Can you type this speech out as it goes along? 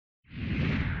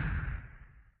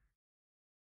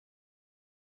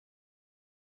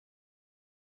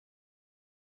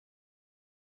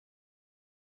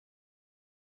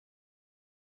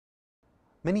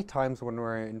Many times when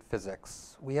we're in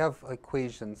physics, we have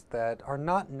equations that are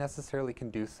not necessarily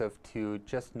conducive to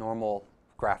just normal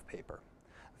graph paper.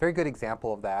 A very good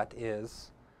example of that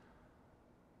is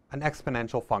an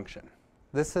exponential function.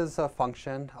 This is a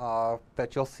function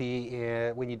that you'll see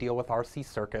when you deal with RC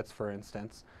circuits, for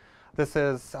instance. This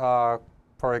is,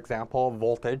 for example,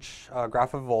 voltage, a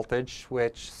graph of voltage,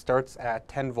 which starts at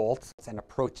 10 volts and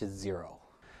approaches 0.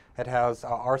 It has a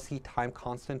RC time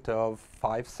constant of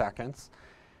 5 seconds.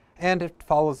 And it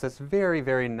follows this very,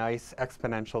 very nice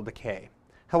exponential decay.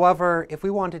 However, if we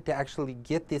wanted to actually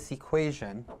get this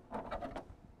equation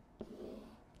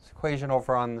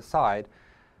over on the side,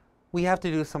 we have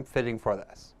to do some fitting for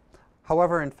this.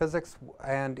 However, in physics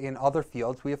and in other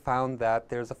fields, we have found that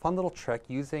there's a fun little trick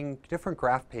using different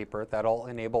graph paper that'll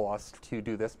enable us to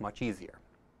do this much easier.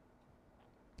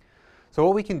 So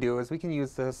what we can do is we can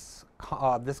use this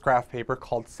graph paper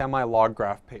called semi-log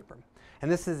graph paper. And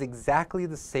this is exactly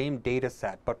the same data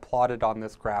set, but plotted on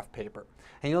this graph paper.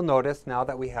 And you'll notice now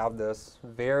that we have this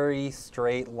very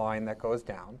straight line that goes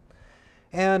down.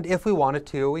 And if we wanted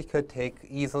to, we could take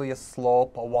easily a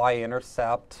slope, a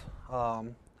y-intercept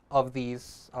of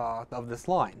this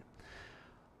line.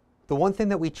 The one thing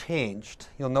that we changed,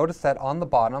 you'll notice that on the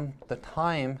bottom, the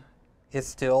time is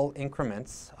still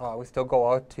increments. We still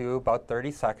go out to about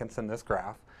 30 seconds in this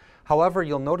graph. However,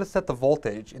 you'll notice that the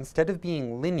voltage, instead of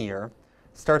being linear,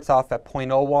 starts off at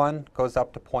 0.01, goes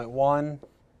up to 0.1,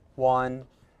 1,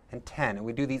 and 10. And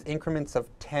we do these increments of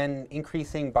 10,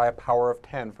 increasing by a power of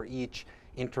 10 for each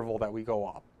interval that we go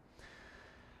up.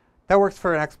 That works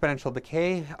for an exponential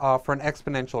decay. For an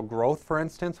exponential growth, for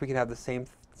instance, we can have the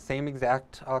same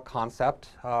exact concept.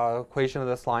 Equation of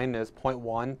this line is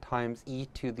 0.1 times e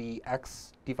to the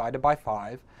x divided by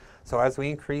 5. So as we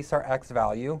increase our x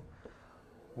value,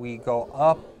 we go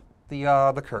up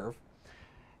the curve.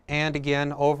 And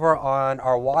again, over on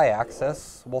our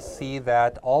y-axis, we'll see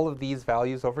that all of these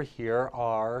values over here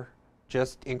are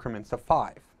just increments of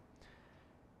 5.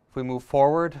 If we move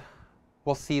forward,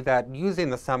 we'll see that using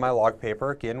the semi-log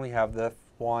paper, again, we have the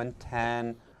 1,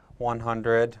 10,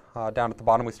 100. Down at the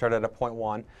bottom, we start at a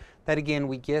 0.1. That again,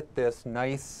 we get this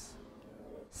nice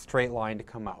straight line to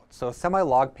come out. So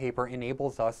semi-log paper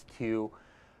enables us to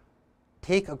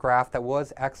take a graph that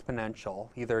was exponential,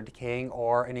 either decaying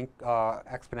or an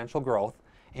exponential growth,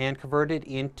 and convert it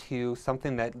into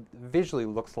something that visually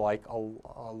looks like a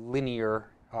linear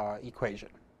equation.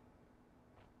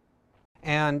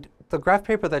 And the graph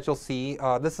paper that you'll see,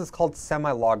 this is called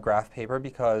semi-log graph paper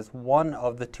because one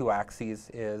of the two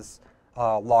axes is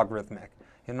logarithmic.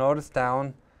 You'll notice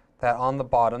down that on the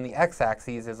bottom, the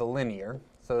x-axis is a linear.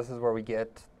 So this is where we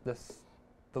get the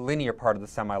linear part of the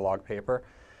semi-log paper.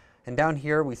 And down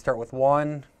here, we start with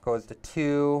 1, goes to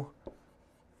 2,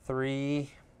 3,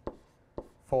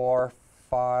 4,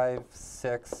 5,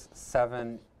 6,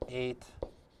 7, 8,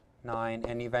 9,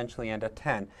 and eventually end at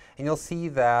 10. And you'll see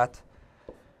that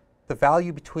the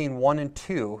value between 1 and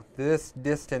 2, this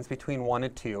distance between 1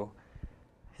 and 2,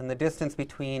 and the distance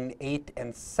between 8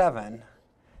 and 7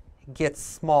 gets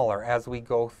smaller as we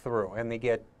go through, and they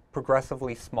get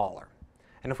progressively smaller.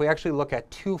 And if we actually look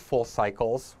at 2 full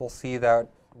cycles, we'll see that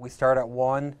we start at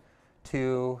 1,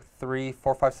 2, 3,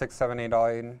 4, 5, 6, 7, 8,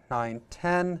 9,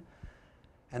 10.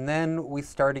 And then we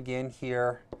start again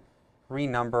here,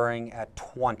 renumbering at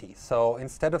 20. So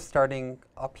instead of starting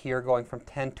up here, going from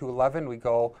 10 to 11, we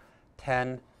go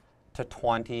 10 to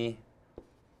 20,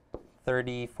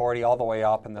 30, 40, all the way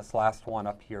up. And this last one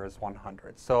up here is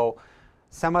 100. So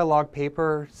semi-log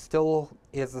paper still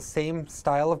is the same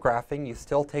style of graphing. You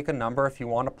still take a number. If you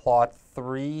want to plot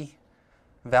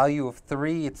value of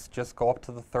 3, it's just go up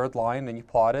to the third line and you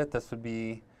plot it. This would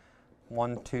be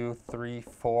 1, 2, 3,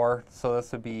 4. So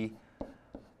this would be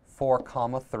 4,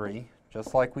 3,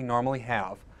 just like we normally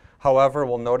have. However,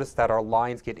 we'll notice that our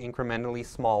lines get incrementally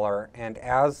smaller, and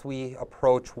as we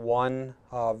approach one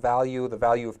value, the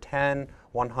value of 10,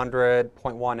 100,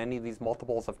 0.1, any of these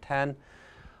multiples of 10,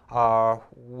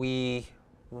 we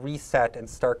reset and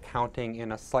start counting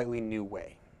in a slightly new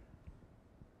way.